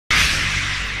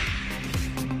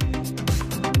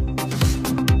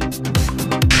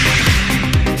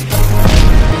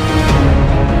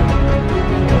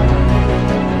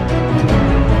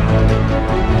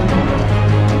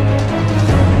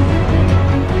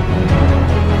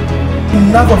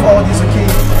enough of all this, okay?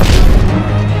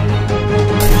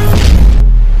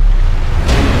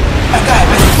 My guy,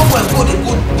 I think someone go the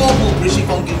good operation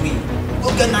come give me. Go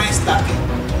get nice stacking.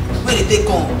 Where they take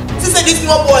on? She said these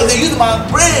small boys, they use my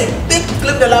brain. They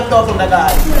clip the laptop from the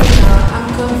guy.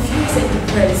 I'm confused and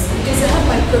depressed because I have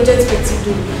my project work to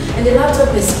do and the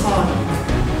laptop is gone.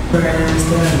 I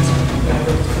understand.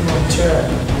 Come on, cheer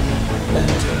up.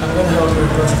 I'm gonna help you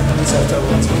report to the police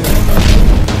afterwards.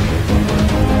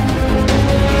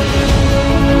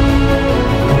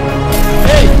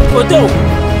 Hey, photo!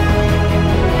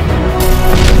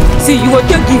 See, you will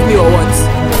not give me or what?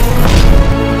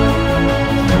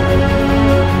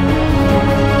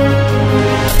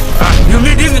 You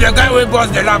mean this is the guy who boss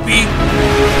the lappy?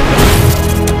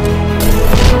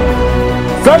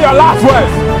 Say your last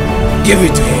words! Give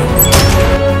it to him.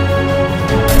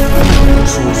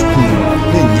 So school,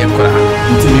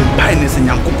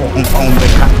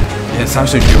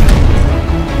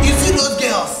 You see those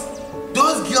girls?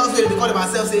 Those girls will call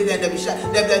themselves saying that they be shy,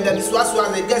 they be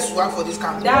swag, they get swag for this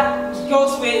camp. That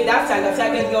girls way, that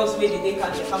Salafiagan girls way, they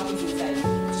can't get something inside.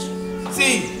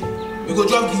 See, you go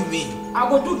just give me. I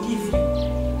go do give you.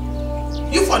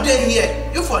 You for them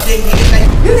here. You for them here.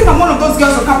 Like, you think I'm one of those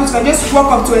girls on campus who can just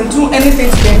walk up to and do anything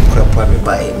to them? Me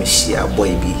buy me share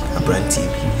boy be a brand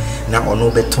TV. Now on no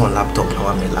beton laptop.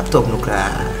 Now my laptop no cry.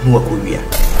 No Korea.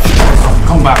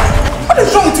 Come back. What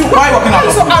is wrong with you? Why are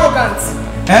you so arrogant?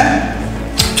 Eh?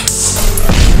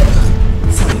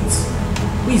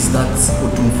 Who is that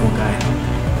Odunfo guy?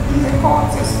 He's an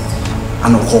occultist.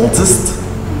 An occultist?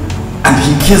 And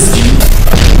he kissed you?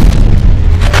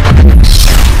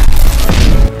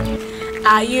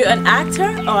 Are you an actor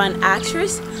or an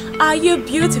actress? Are you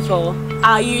beautiful?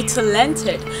 Are you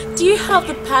talented? Do you have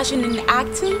the passion in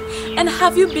acting? And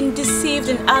have you been deceived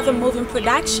in other movie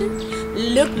production?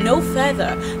 Look no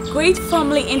further. Great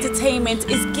Family Entertainment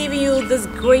is giving you this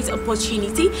great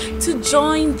opportunity to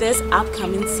join this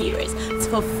upcoming series.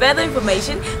 For further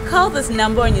information, call this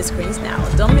number on your screens now.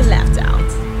 Don't be left out.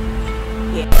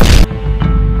 Yeah.